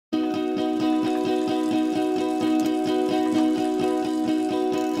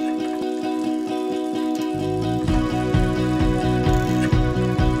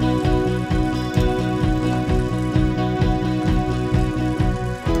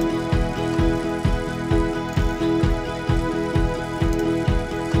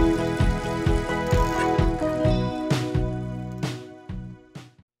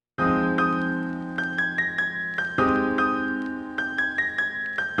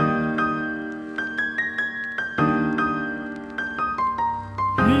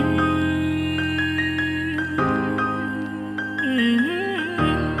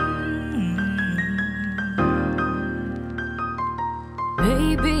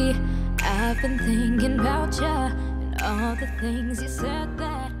lately. I've been thinking about you and all the things you said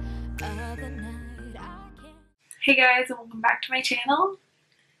that other night. Hey guys, and welcome back to my channel.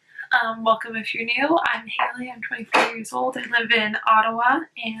 Welcome if you're new. I'm Hayley. I'm 24 years old. I live in Ottawa,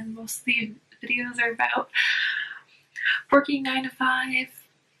 and most of the videos are about working 9 to 5,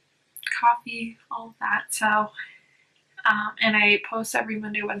 coffee, all of that. So, and I post every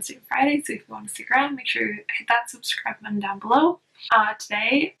Monday, Wednesday, and Friday. So if you want to stick around, make sure you hit that subscribe button down below.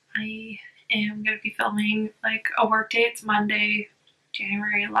 Today I am going to be filming like a work day. It's Monday,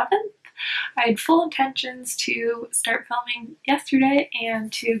 January 11th. I had full intentions to start filming yesterday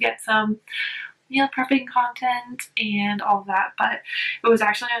and to get some meal prepping content and all of that, but it was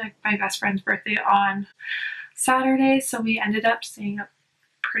actually like my best friend's birthday on Saturday, so we ended up staying up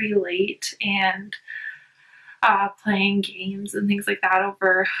pretty late and playing games and things like that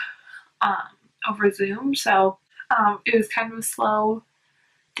over Zoom. So it was kind of a slow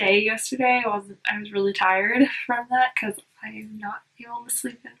day yesterday. I was really tired from that because I'm not able to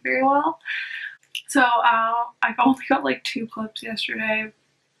sleep in very well. So I've only got like 2 clips yesterday,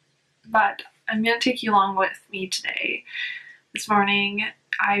 but I'm gonna take you along with me today. This morning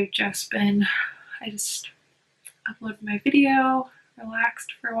I just uploaded my video,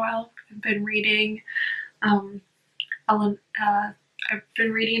 relaxed for a while. I've been reading I've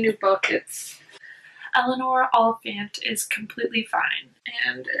been reading a new book. It's Eleanor Oliphant is Completely Fine,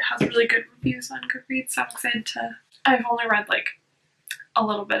 and it has really good reviews on Goodreads, so I'm excited to. I've only read like a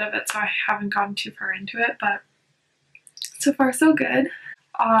little bit of it, so I haven't gotten too far into it, but so far so good.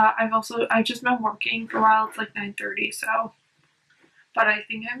 I've just been working for a while. It's like 9:30, so, but I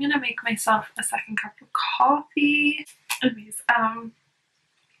think I'm gonna make myself a second cup of coffee. Anyways,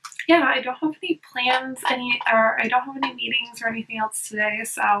 yeah, I don't have any plans, I don't have any meetings or anything else today,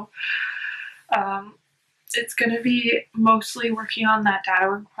 so it's gonna be mostly working on that data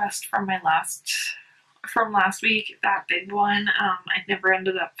request from last week, that big one. I never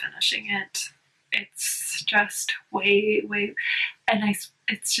ended up finishing it. It's just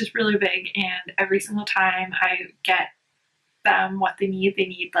it's just really big, and every single time I get them what they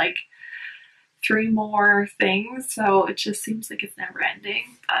need like 3 more things, so it just seems like it's never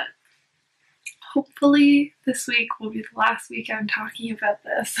ending. But hopefully this week will be the last week I'm talking about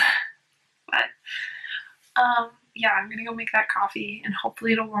this. But yeah, I'm gonna go make that coffee, and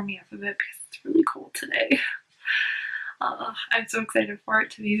hopefully it'll warm me up a bit because it's really cold today. I'm so excited for it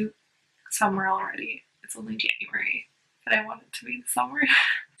to be summer already. It's only January, but I want it to be the summer.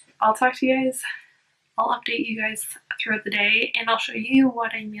 I'll talk to you guys. I'll update you guys throughout the day, and I'll show you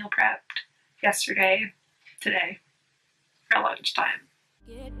what I meal prepped today for lunchtime.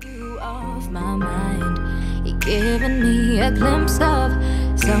 Get you off my mind. You're giving me a glimpse of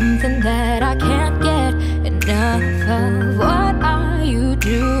something that I can't get enough of. What are you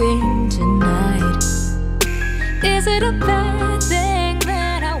doing tonight? Is it a bad thing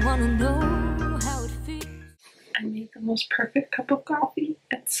that I want to know how it feels? I made the most perfect cup of coffee.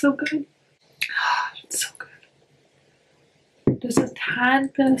 It's so good. It's so good. There's a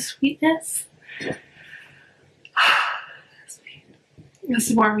tad bit of sweetness. This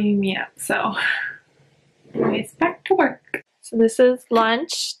is warming me up, so anyways, back to work. So this is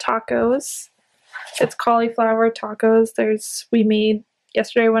lunch, tacos. It's cauliflower tacos. We made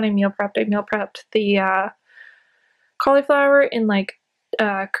yesterday when I meal prepped the cauliflower in like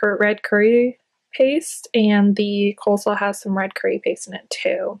red curry paste, and the coleslaw has some red curry paste in it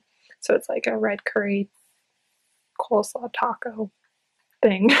too. So it's like a red curry coleslaw taco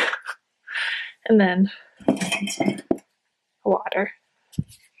thing. And then water.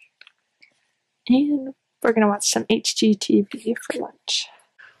 And we're gonna watch some HGTV for lunch.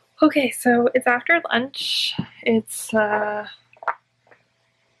 Okay, so it's after lunch. It's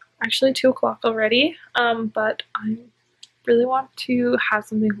actually 2 o'clock already, but I really want to have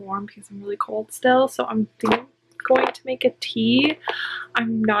something warm because I'm really cold still, so I'm going to make a tea.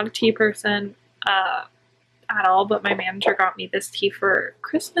 I'm not a tea person at all, but my manager got me this tea for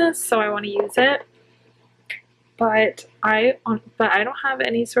Christmas, so I want to use it. But I don't have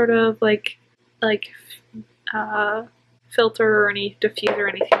any sort of like filter or any diffuser or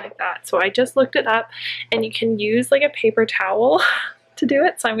anything like that. So I just looked it up, and you can use like a paper towel to do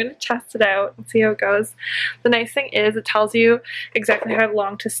it. So I'm going to test it out and see how it goes. The nice thing is it tells you exactly how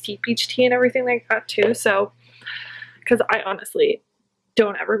long to steep each tea and everything like that too. So, because I honestly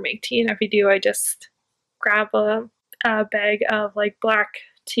don't ever make tea, and if you do, I just grab a bag of like black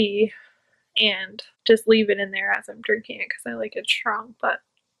tea and just leave it in there as I'm drinking it because I like it strong. But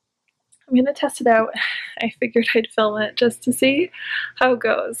I'm gonna test it out. I figured I'd film it just to see how it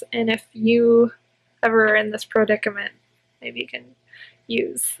goes, and if you ever are in this predicament, maybe you can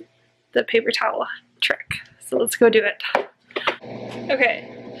use the paper towel trick. So let's go do it.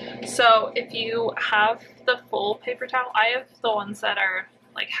 Okay, so if you have the full paper towel, I have the ones that are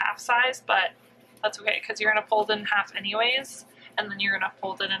like half size, but that's okay because you're gonna fold it in half anyways, and then you're gonna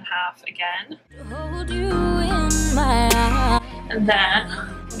fold it in half again. And then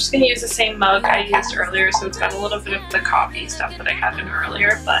I'm just gonna use the same mug I used earlier, so it's got a little bit of the coffee stuff that I had in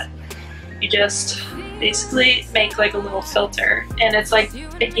earlier, but you just basically make like a little filter, and it's like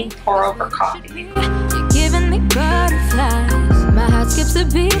making pour over coffee. You're giving me butterflies. My heart skips a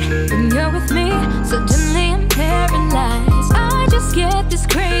beat when you're with me. Suddenly I'm paralyzed. I just get this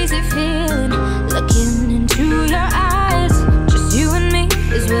crazy feeling looking into your eyes. Just you and me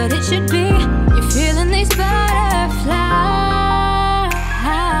is what it should be. You're feeling these butterflies.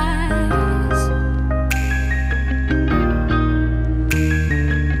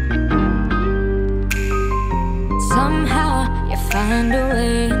 Somehow you find a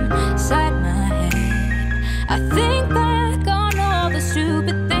way inside my head. I think back on all the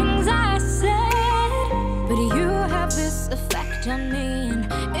stupid things I said, but you have this effect on me,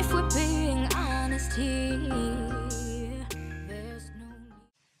 and if we're being honest here, there's no need.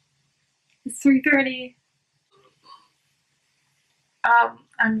 It's 3:30.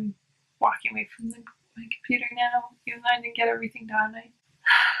 I'm walking away from my computer now, even though I didn't get everything done.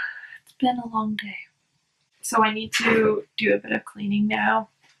 It's been a long day. So I need to do a bit of cleaning now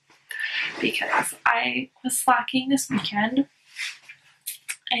because I was slacking this weekend,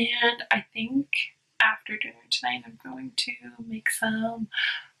 and I think after dinner tonight I'm going to make some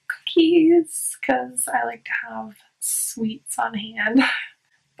cookies because I like to have sweets on hand.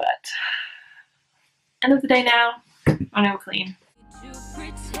 But end of the day now, I'm gonna go clean. To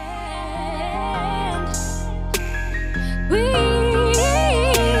pretend we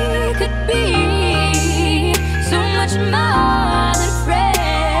could be so much more than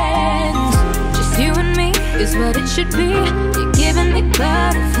friends. Just you and me is what it should be. You're giving me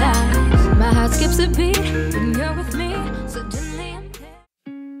butterflies. My heart skips a beat when you're with me. Suddenly I'm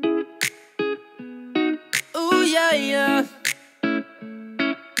ooh yeah yeah.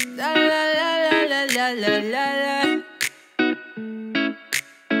 La la la la la la la la.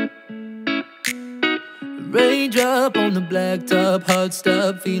 Raindrop on the blacktop, heart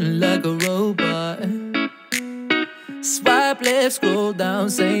stop, feeling like a robot. Swipe left, scroll down,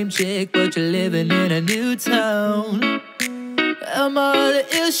 same chick, but you're living in a new town. Am I the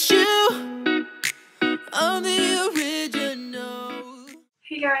issue? I'm the original.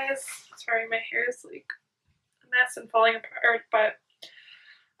 Hey guys, sorry my hair is like a mess and falling apart, but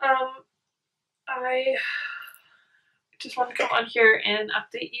I just want to come on here and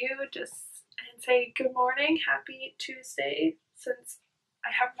update you and say good morning, happy Tuesday, since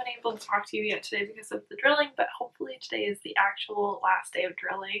I haven't been able to talk to you yet today because of the drilling, but hopefully today is the actual last day of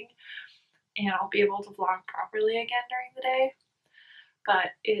drilling and I'll be able to vlog properly again during the day.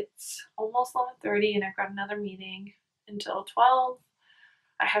 But it's almost 11:30 and I've got another meeting until 12.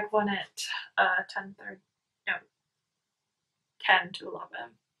 I had one at 10 to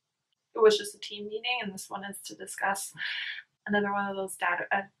 11. It was just a team meeting, and this one is to discuss another one of those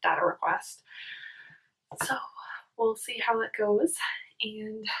data requests. So we'll see how that goes,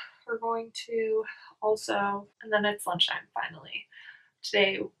 and we're going to also, and then it's lunchtime finally.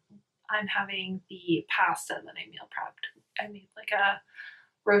 Today I'm having the pasta that I meal prepped. I made like a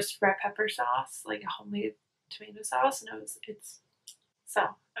roast red pepper sauce, like a homemade tomato sauce, and so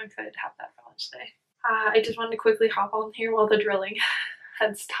I'm excited to have that for lunch today. I just wanted to quickly hop on here while the drilling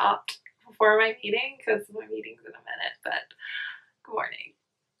had stopped before my meeting, because my meeting's in a minute, but good morning.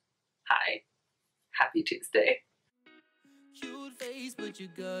 Hi. Happy Tuesday. Cute face, but you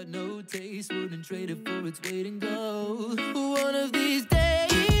got no taste. Wouldn't trade it for its weight in gold. One of these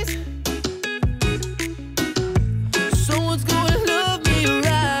days, someone's gonna love me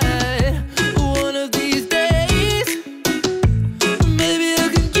right. One of these days, maybe I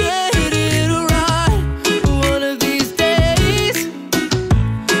can get it right. One of these days,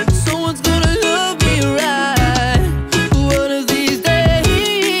 someone's gonna love me right. One of these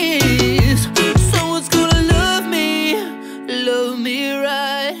days, someone's gonna love me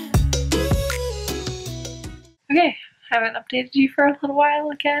right. Okay, haven't updated you for a little while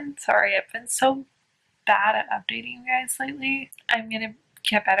again. Sorry, I've been so bad at updating you guys lately. I'm gonna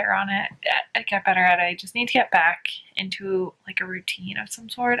get better on it. Get better at it. I just need to get back into like a routine of some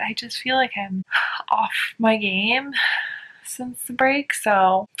sort. I just feel like I'm off my game since the break,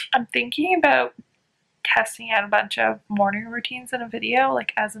 so I'm thinking about testing out a bunch of morning routines in a video,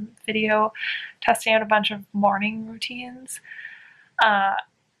 like as a video testing out a bunch of morning routines,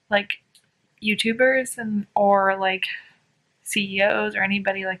 like YouTubers or like CEOs or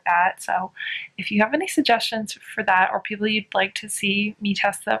anybody like that. So if you have any suggestions for that, or people you'd like to see me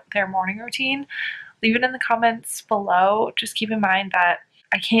test their morning routine, leave it in the comments below. Just keep in mind that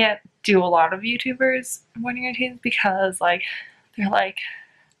I can't do a lot of YouTubers morning routines because like they're like,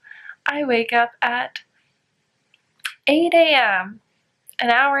 I wake up at 8 a.m. an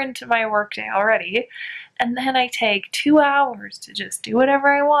hour into my workday already, and then I take 2 hours to just do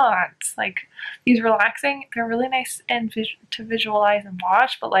whatever I want. Like, these relaxing, they're really nice and to visualize and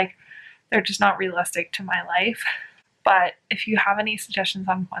watch, but like they're just not realistic to my life. But if you have any suggestions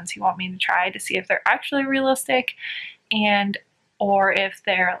on ones you want me to try to see if they're actually realistic, and or if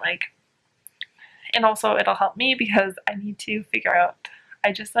they're like, and also it'll help me because I need to figure out,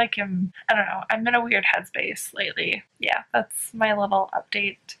 I just like am, I don't know, I'm in a weird headspace lately. Yeah, that's my little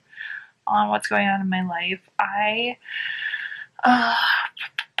update on what's going on in my life.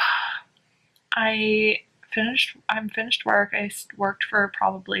 I'm finished work. I worked for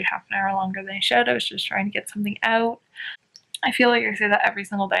probably half an hour longer than I should. I was just trying to get something out. I feel like I say that every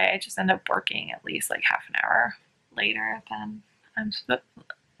single day. I just end up working at least like half an hour later than I'm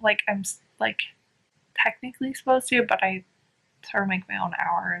technically supposed to, but I sort of make my own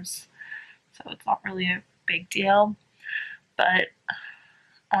hours, so it's not really a big deal. But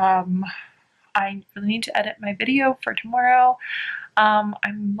I really need to edit my video for tomorrow.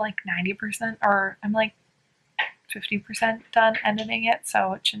 I'm like 90%, or I'm like 50% done editing it,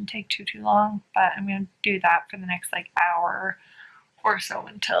 so it shouldn't take too long, but I'm going to do that for the next like hour or so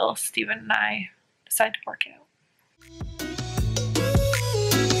until Steven and I decide to work out.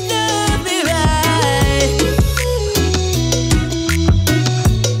 Love me right.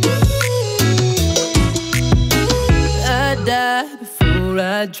 I die before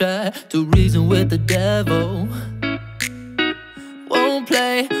I try to reason with the devil. Won't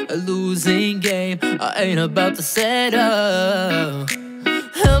play a losing game. I ain't about to settle. Am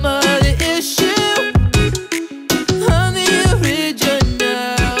I the issue? I'm the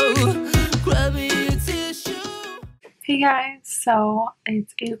original. Grab me a tissue. Hey guys, so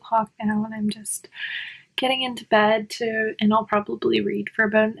it's 8 o'clock now and I'm just getting into bed and I'll probably read for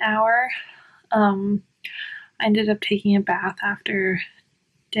about an hour. I ended up taking a bath after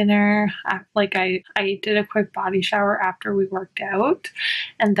dinner. Like I did a quick body shower after we worked out,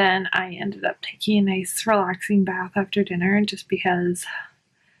 and then I ended up taking a nice relaxing bath after dinner, just because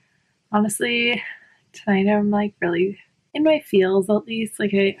honestly tonight I'm like really in my feels, at least.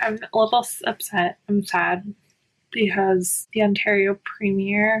 Like I'm a little upset. I'm sad because the Ontario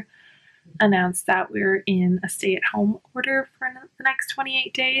Premier announced that we're in a stay-at-home order for the next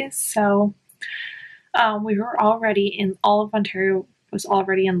 28 days. So we were already in, all of Ontario was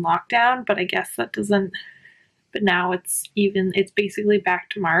already in lockdown, but I guess that doesn't, but now it's basically back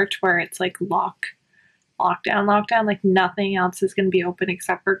to March where it's like lockdown, like nothing else is going to be open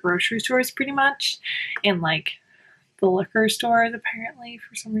except for grocery stores pretty much, and like the liquor stores apparently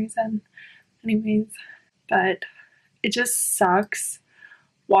for some reason. Anyways, but it just sucks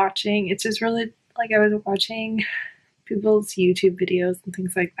watching. It's just really, like, I was watching people's YouTube videos and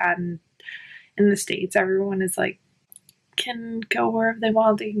things like that, and in the States everyone is like, can go wherever they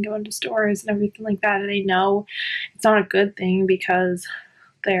want, they can go into stores and everything like that, and I know it's not a good thing because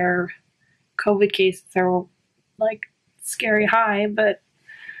their COVID cases are like scary high, but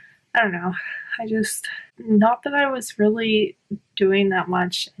I don't know, I just, not that I was really doing that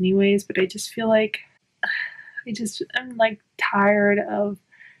much anyways, but I just feel like I'm like tired of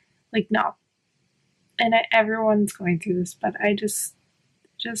like not, and everyone's going through this, but I just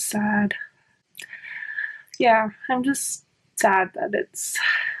sad. Yeah, I'm just sad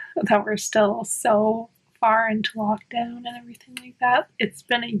that we're still so far into lockdown and everything like that. It's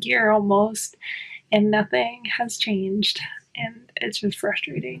been a year almost and nothing has changed, and it's just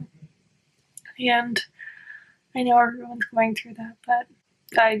frustrating. And I know everyone's going through that, but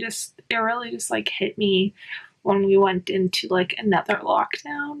it really just like hit me when we went into like another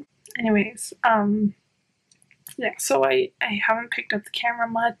lockdown. Anyways, yeah, so I haven't picked up the camera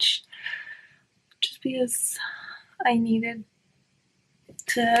much just because I needed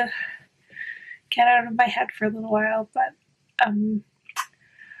to get out of my head for a little while, but I'm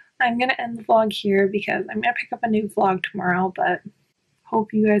gonna end the vlog here because I'm gonna pick up a new vlog tomorrow. But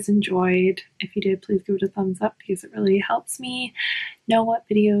hope you guys enjoyed. If you did, please give it a thumbs up because it really helps me know what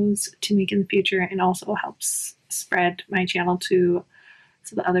videos to make in the future, and also helps spread my channel so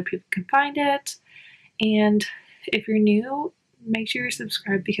that other people can find it. And if you're new, make sure you're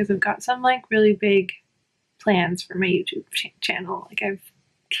subscribed because I've got some like really big plans for my YouTube channel. Like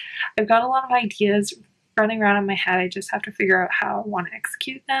I've got a lot of ideas running around in my head. I just have to figure out how I want to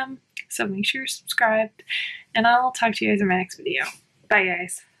execute them. So make sure you're subscribed, and I'll talk to you guys in my next video. Bye,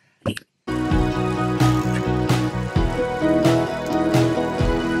 guys.